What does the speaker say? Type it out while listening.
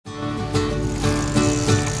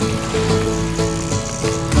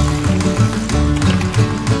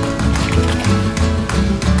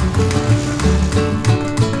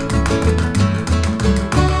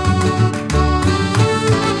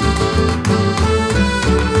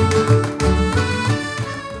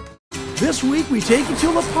we take you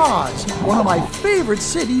to La Paz, one of my favorite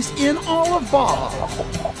cities in all of Baja.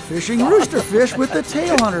 Fishing roosterfish with the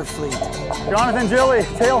Tailhunter fleet. Jonathan, Jilly,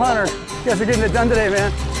 Tailhunter. You guys are getting it done today,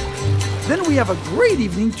 man. Then we have a great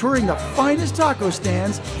evening touring the finest taco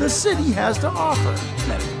stands the city has to offer.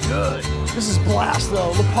 That is good. This is blast,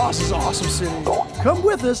 though. La Paz is an awesome city. Come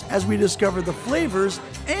with us as we discover the flavors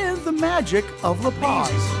and the magic of La Paz.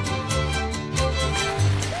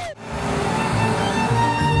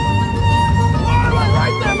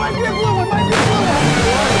 Right there, might be a blue one, might be a blue one.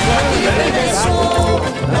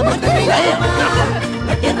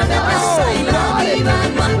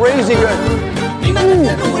 Crazy good.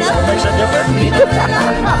 Makes it different.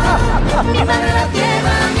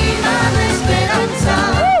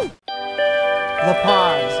 La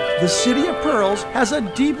Paz, the city of pearls, has a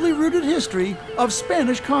deeply rooted history of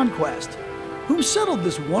Spanish conquest, who settled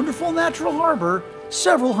this wonderful natural harbor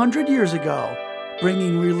several hundred years ago,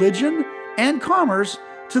 bringing religion and commerce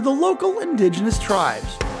to the local indigenous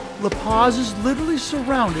tribes. La Paz is literally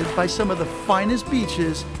surrounded by some of the finest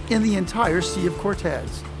beaches in the entire Sea of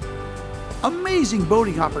Cortez. Amazing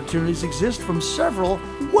boating opportunities exist from several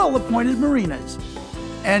well-appointed marinas,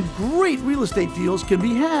 and great real estate deals can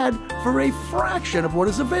be had for a fraction of what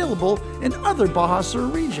is available in other Baja Sur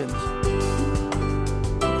regions.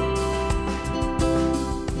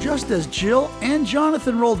 Just as Jill and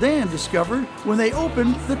Jonathan Roldan discovered when they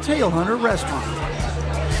opened the Tailhunter restaurant.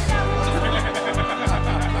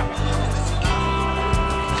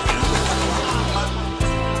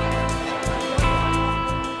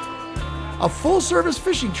 A full-service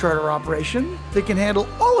fishing charter operation that can handle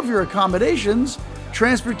all of your accommodations,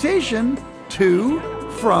 transportation to,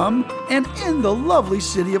 from, and in the lovely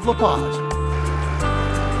city of La Paz.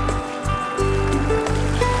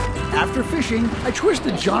 After fishing, I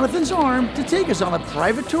twisted Jonathan's arm to take us on a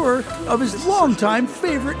private tour of his longtime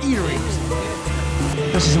favorite eateries.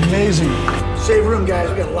 This is amazing. Save room, guys.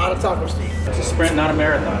 We got a lot of tacos to eat. It's a sprint, not a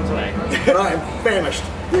marathon tonight. But I am famished.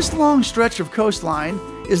 This long stretch of coastline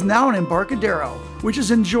is now an embarcadero, which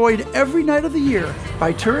is enjoyed every night of the year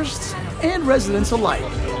by tourists and residents alike.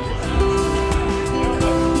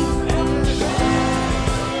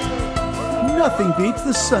 Nothing beats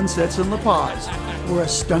the sunsets in La Paz, where a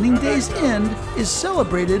stunning day's end is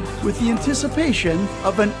celebrated with the anticipation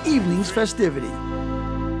of an evening's festivity.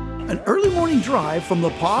 An early morning drive from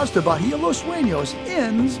La Paz to Bahia Los Sueños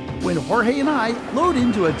ends when Jorge and I load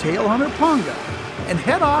into a Tailhunter Ponga and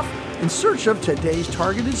head off in search of today's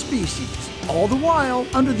targeted species, all the while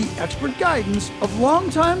under the expert guidance of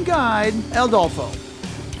longtime guide Adolfo.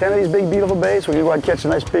 10 of these big, beautiful baits. We're gonna go out and catch a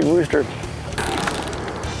nice big rooster.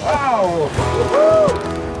 Wow!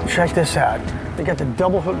 Check this out. They got the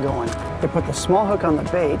double hook going. They put the small hook on the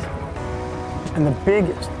bait, and the big,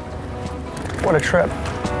 what a trip.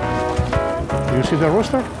 You see the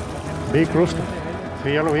rooster? Big rooster.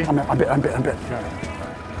 The yellow here. I'm bit.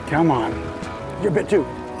 Come on. You're bit too.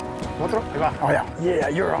 Otro? Ahí va. Oh yeah. Yeah,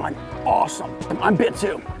 you're on. Awesome. I'm bit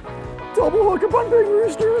too. Double hook up on big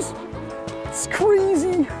roosters. It's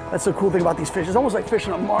crazy. That's the cool thing about these fish. It's almost like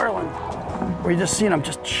fishing a marlin, where you're just seeing them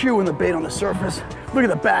just chewing the bait on the surface. Look at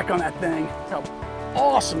the back on that thing. How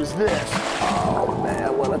awesome is this? Oh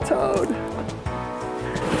man, what a toad.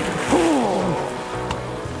 Oh.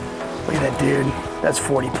 Look at that dude. That's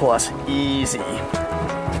 40 plus, easy.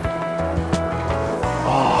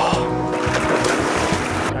 Oh.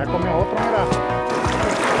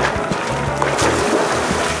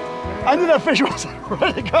 I knew that fish was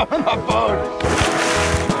ready to come in the boat.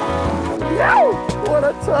 Yow! What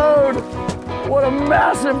a toad! What a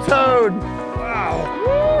massive toad! Wow!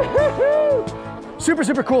 Super,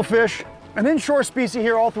 super cool fish. An inshore species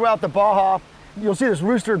here all throughout the Baja. You'll see this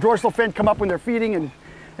rooster dorsal fin come up when they're feeding,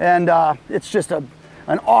 and it's just an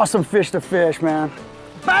awesome fish to fish, man.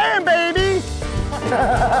 Bam, baby!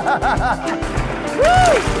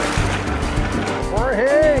 Woo!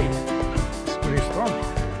 Jorge! It's pretty strong.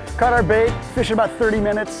 Caught our bait, fishing about 30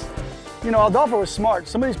 minutes. You know, Adolfo was smart.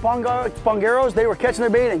 Some of these pongeros, they were catching their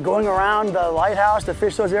bait and going around the lighthouse to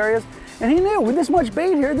fish those areas. And he knew with this much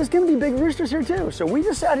bait here, there's gonna be big roosters here too. So we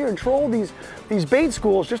just sat here and trolled these bait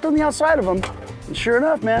schools just on the outside of them. And sure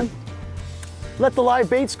enough, man, let the live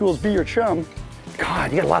bait schools be your chum.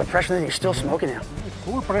 God, you got a lot of pressure there, you're still smoking now.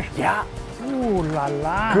 Full pressure. Yeah. Ooh la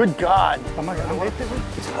la. Good God. Toad.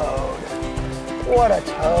 What a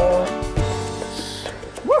toad.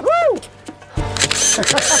 Woohoo!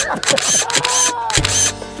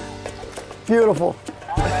 Beautiful.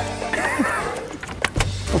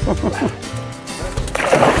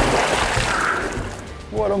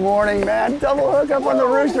 What a morning, man. Double hook up on the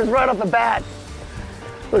roosters right off the bat.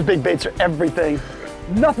 Those big baits are everything.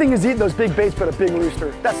 Nothing is eating those big baits but a big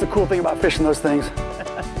rooster. That's the cool thing about fishing those things.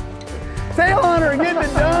 Tailhunter, getting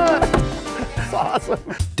it done. That's awesome.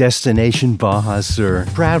 Destination Baja, sir,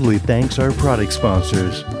 proudly thanks our product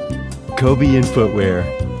sponsors: Kobe and Footwear,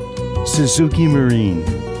 Suzuki Marine,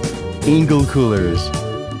 Engel Coolers,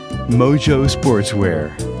 Mojo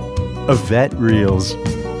Sportswear, Yvette Reels,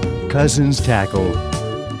 Cousins Tackle,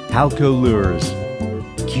 Halco Lures,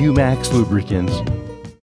 Q-Max Lubricants.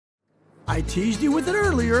 I teased you with it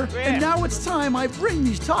earlier, and now it's time I bring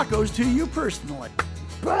these tacos to you personally.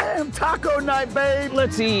 Bam, taco night, babe.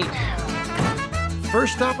 Let's eat.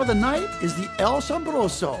 First stop of the night is the El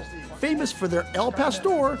Sombroso, famous for their El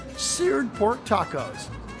Pastor seared pork tacos.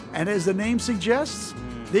 And as the name suggests,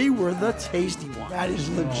 they were the tasty ones. That is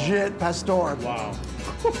legit pastor. Wow.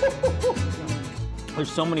 There's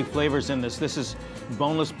so many flavors in this. This is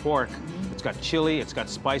boneless pork. It's got chili, it's got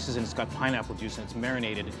spices, and it's got pineapple juice, and it's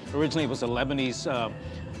marinated. Originally, it was a Lebanese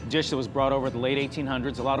dish that was brought over in the late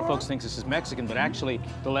 1800s. A lot of folks think this is Mexican, but actually,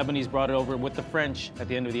 the Lebanese brought it over with the French at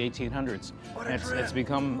the end of the 1800s. And it's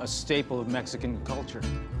become a staple of Mexican culture.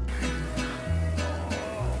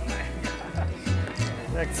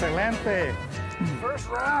 Excelente. First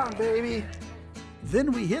round, baby.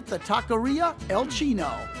 Then we hit the Taqueria El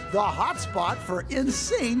Chino, the hot spot for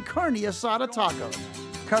insane carne asada tacos.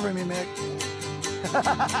 Cover me, Mick.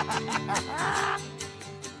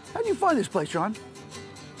 How'd you find this place, John?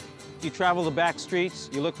 You travel the back streets,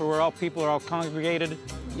 you look for where all people are all congregated,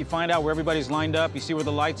 you find out where everybody's lined up, you see where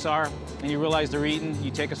the lights are, and you realize they're eating, you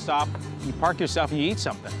take a stop, you park yourself and you eat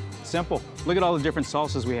something. Simple. Look at all the different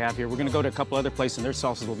salsas we have here. We're gonna go to a couple other places and their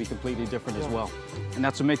salsas will be completely different as well. And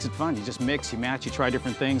that's what makes it fun. You just mix, you match, you try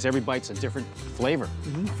different things. Every bite's a different flavor.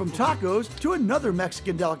 From tacos to another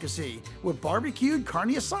Mexican delicacy, where barbecued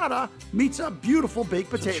carne asada meets a beautiful baked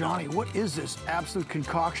potato. Johnny, what is this absolute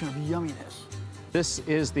concoction of yumminess? This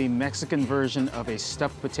is the Mexican version of a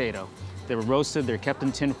stuffed potato. They were roasted, they're kept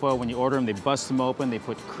in tin foil. When you order them, they bust them open, they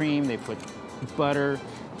put cream, they put butter,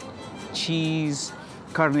 cheese,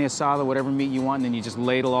 carne asada, whatever meat you want, and then you just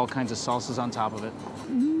ladle all kinds of salsas on top of it.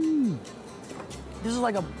 This is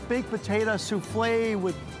like a baked potato souffle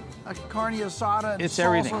with a carne asada and It's salsas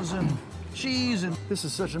everything. and cheese. And this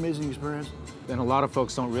is such an amazing experience. And a lot of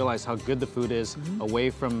folks don't realize how good the food is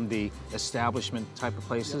away from the establishment type of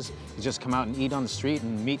places. You just come out and eat on the street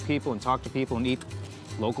and meet people and talk to people and eat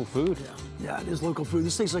local food. Yeah, it is local food.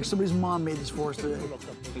 This tastes like somebody's mom made this for us today.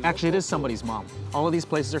 Actually, it is somebody's mom. All of these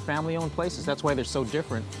places are family-owned places. That's why they're so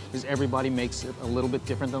different, is everybody makes it a little bit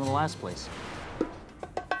different than the last place.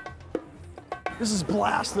 This is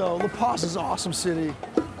blast, though. La Paz is an awesome city.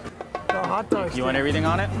 The hot dogs. You want everything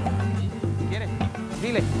on it? Get it.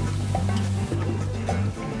 Dile.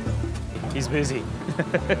 He's busy.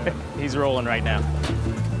 He's rolling right now.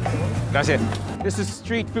 Gracias. This is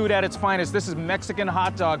street food at its finest. This is Mexican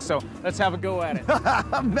hot dogs, so let's have a go at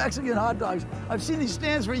it. Mexican hot dogs. I've seen these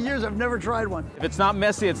stands for years. I've never tried one. If it's not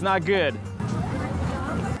messy, it's not good.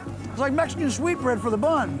 It's like Mexican sweetbread for the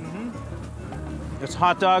bun. It's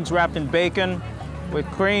hot dogs wrapped in bacon with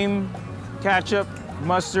cream, ketchup,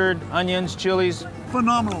 mustard, onions, chilies,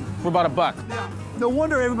 Phenomenal. for about $1. No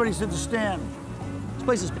wonder everybody's at the stand. This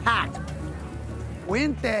place is packed.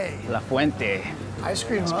 Fuente. La Fuente. Ice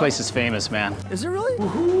cream, This place is famous, man. Is it really?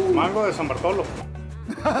 Mango de San Bartolo.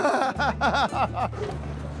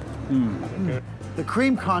 The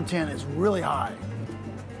cream content is really high.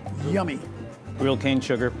 Yummy. Real cane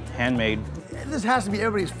sugar, handmade. This has to be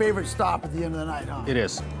everybody's favorite stop at the end of the night, huh? It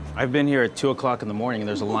is. I've been here at 2 o'clock in the morning and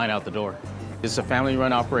there's a line out the door. It's a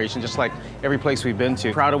family-run operation, just like every place we've been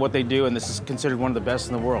to. Proud of what they do, and this is considered one of the best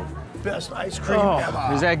in the world. Best ice cream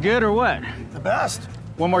ever. Is that good or what? The best.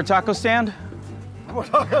 One more taco stand? More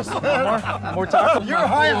tacos. More taco? You're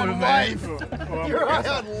high on life. You're high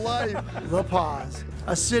on life. La Paz,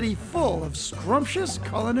 A city full of scrumptious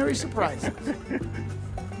culinary surprises.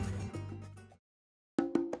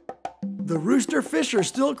 The rooster fish are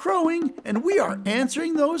still crowing, and we are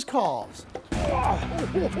answering those calls.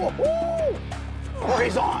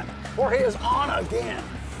 Jorge's on. Jorge is on again.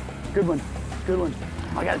 Good one. Good one.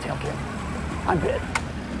 I got a tail kick. I'm bit.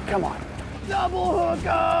 Come on. Double hook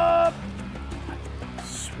up.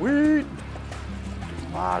 Sweet.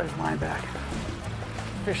 Ah, there's line back.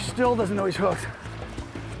 Fish still doesn't know he's hooked.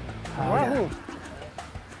 Wahoo.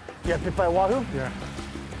 You got bit by a wahoo? Yeah.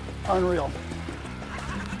 Unreal.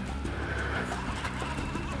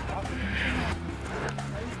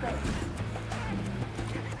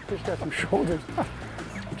 Fish got some shoulders. I'm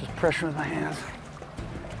just pressuring my hands.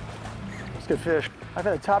 It's good fish. I've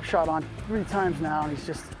had a top shot on 3 times now, and he's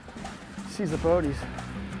just sees the boat. He's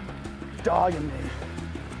dogging me.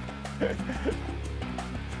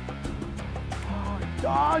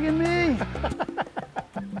 dogging me.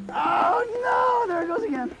 Oh no, there it goes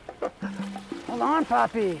again. Hold on,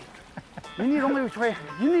 Poppy. You need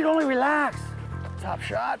only relax. Top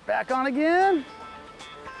shot, back on again.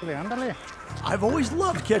 I've always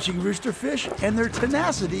loved catching roosterfish, and their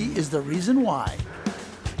tenacity is the reason why.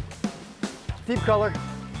 Deep color.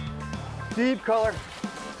 Deep color.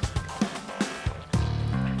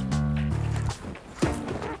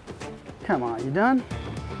 Come on, you done?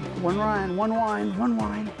 One line, one wine, one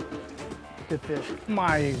wine. Good fish.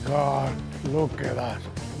 My God, look at that.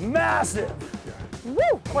 Massive!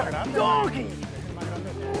 Woo! What a donkey!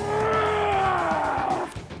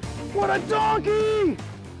 What a donkey!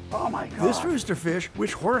 Oh my God. This roosterfish,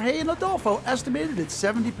 which Jorge and Adolfo estimated at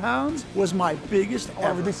 70 pounds, was my biggest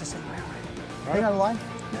ever. Release the same way. Hang on the line.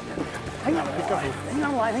 Hang on the line. Hang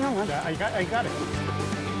on the line. Hang on the line. Yeah, I got it.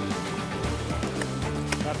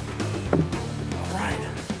 All right.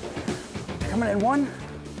 Coming in 1,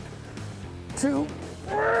 2,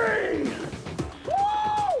 3.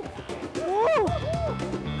 Woo!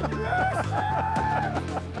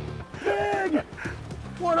 Pig!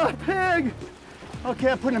 What a pig! Okay,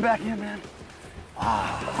 I'm putting him back in, man.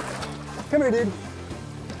 Ah. Come here, dude.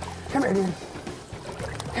 Come here, dude.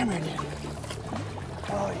 Come here, dude.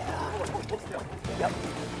 Oh, yeah. Yep.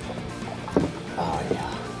 Oh,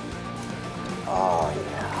 yeah. Oh,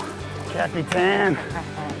 yeah. Capitan.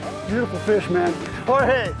 Beautiful fish, man.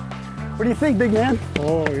 Jorge, what do you think, big man?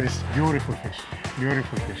 Oh, it's beautiful fish.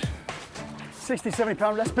 Beautiful fish. 60, 70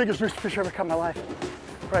 pounds. That's the biggest roosterfish I've ever caught in my life.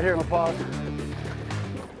 Right here in La Paz.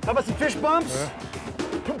 How about some fish bumps?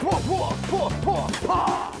 Woo!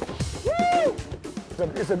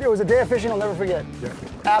 It was a day of fishing I'll never forget. Yeah.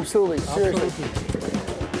 Absolutely, seriously.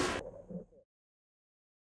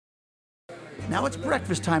 Now it's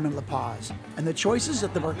breakfast time in La Paz, and the choices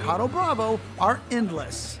at the Mercado Bravo are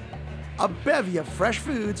endless. A bevy of fresh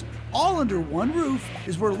foods, all under one roof,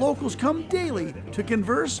 is where locals come daily to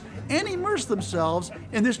converse and immerse themselves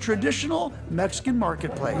in this traditional Mexican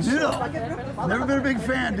marketplace. Never been a big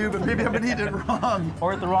fan, dude, but maybe I've been eating it wrong.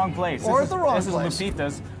 Or at the wrong place. Or at the wrong place. This is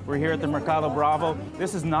Lupita's. We're here at the Mercado Bravo.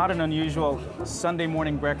 This is not an unusual Sunday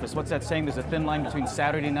morning breakfast. What's that saying? There's a thin line between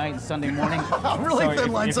Saturday night and Sunday morning. Really so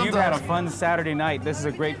thin line if sometimes. you've had a fun Saturday night, this is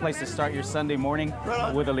a great place to start your Sunday morning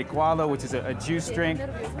with a licuado, which is a juice drink,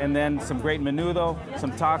 and then some great menudo,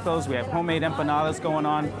 some tacos. We have homemade empanadas going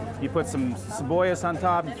on. You put some cebollas on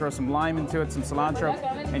top, you throw some lime into it, some cilantro,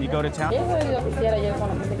 and you go to town.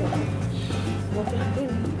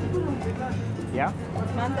 Yeah?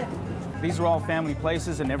 These are all family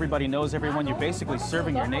places and everybody knows everyone. You're basically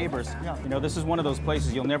serving your neighbors. You know, this is one of those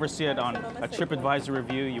places you'll never see it on a TripAdvisor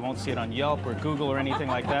review. You won't see it on Yelp or Google or anything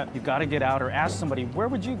like that. You've got to get out or ask somebody, where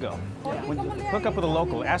would you go? When you hook up with a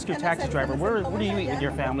local, ask your taxi driver, where do you eat with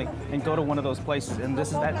your family? And go to one of those places. And this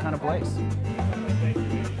is that kind of place.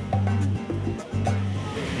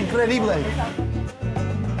 Incredible.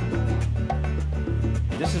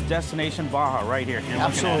 This is Destination Baja right here.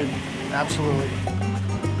 Absolutely. Absolutely.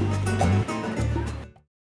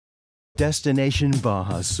 Destination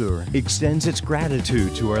Baja Sur extends its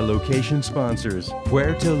gratitude to our location sponsors: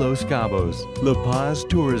 Puerto Los Cabos, La Paz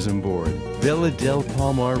Tourism Board, Villa del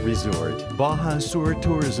Palmar Resort, Baja Sur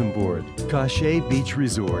Tourism Board, Cache Beach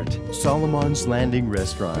Resort, Solomon's Landing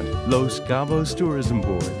Restaurant, Los Cabos Tourism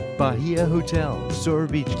Board, Bahia Hotel, Sur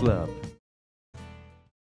Beach Club.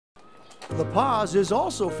 La Paz is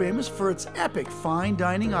also famous for its epic fine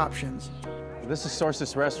dining options. This is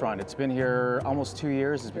Sources Restaurant. It's been here almost 2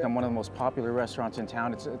 years. It's become one of the most popular restaurants in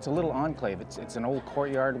town. It's a little enclave. It's an old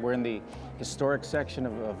courtyard. We're in the historic section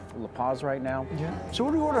of La Paz right now. Yeah. So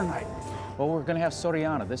what do we order tonight? Well, we're going to have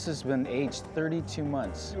Soriana. This has been aged 32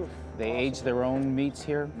 months. They age their own meats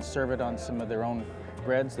here and serve it on some of their own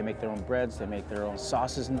breads. They make their own breads. They make their own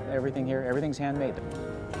sauces and everything here. Everything's handmade.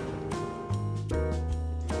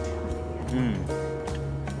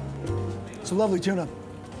 It's a lovely tuna.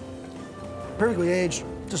 Perfectly aged,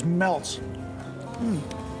 just melts.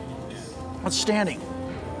 Outstanding.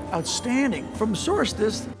 Outstanding. From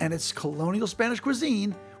Sources and its colonial Spanish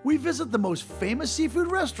cuisine, we visit the most famous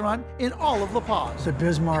seafood restaurant in all of La Paz. The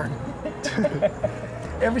Bismarck.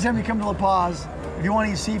 Every time you come to La Paz, if you want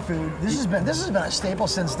to eat seafood, this has been a staple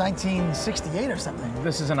since 1968 or something.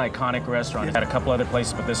 This is an iconic restaurant. It's had a couple other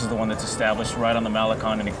places, but this is the one that's established right on the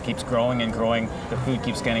Malecon, and it keeps growing and growing. The food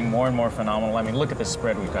keeps getting more and more phenomenal. I mean, look at the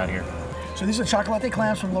spread we've got here. So these are chocolate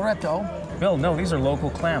clams from Loreto. Bill, no, these are local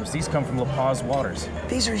clams. These come from La Paz waters.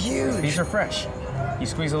 These are huge. These are fresh. You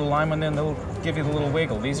squeeze a little lime on them, they'll give you the little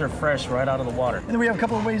wiggle. These are fresh right out of the water. And then we have a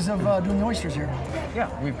couple of ways of doing the oysters here. Yeah,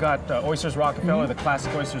 we've got oysters Rockefeller, the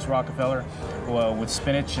classic oysters Rockefeller, with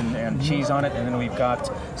spinach and cheese on it. And then we've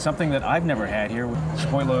got something that I've never had here,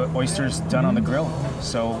 Chipotle oysters done on the grill.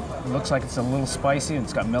 So it looks like it's a little spicy, and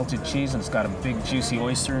it's got melted cheese, and it's got a big juicy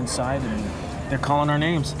oyster inside, and they're calling our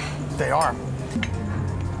names. They are.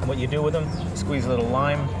 And what you do with them, squeeze a little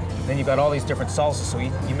lime, then you've got all these different salsas, so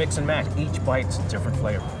you mix and match. Each bite's a different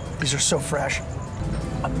flavor. These are so fresh.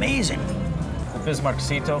 Amazing. The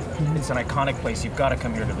Bismarckcito, it's an iconic place. You've got to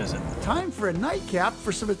come here to visit. Time for a nightcap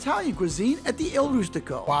for some Italian cuisine at the Il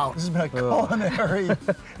Rustico. Wow, this has been a culinary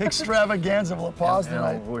extravaganza of La Paz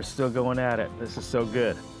tonight. We're still going at it. This is so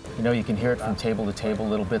good. You know, you can hear it from table to table,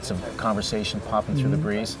 little bits of conversation popping through the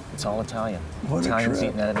breeze. It's all Italian. What a Italians trip.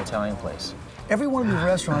 eating at an Italian place. Every one of these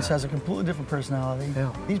restaurants has a completely different personality.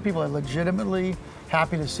 Yeah. These people are legitimately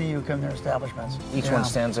happy to see you come to their establishments. Each one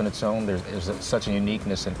stands on its own. There's such a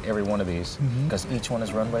uniqueness in every one of these because each one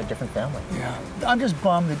is run by a different family. Yeah. I'm just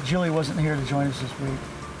bummed that Jilly wasn't here to join us this week.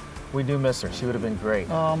 We do miss her. She would have been great.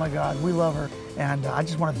 Oh my God, we love her. And I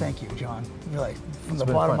just want to thank you, John. Really, from the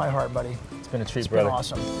bottom of my heart, buddy. It's been a treat, It's brother. been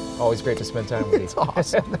awesome. Always great to spend time with you. It's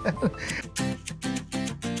awesome.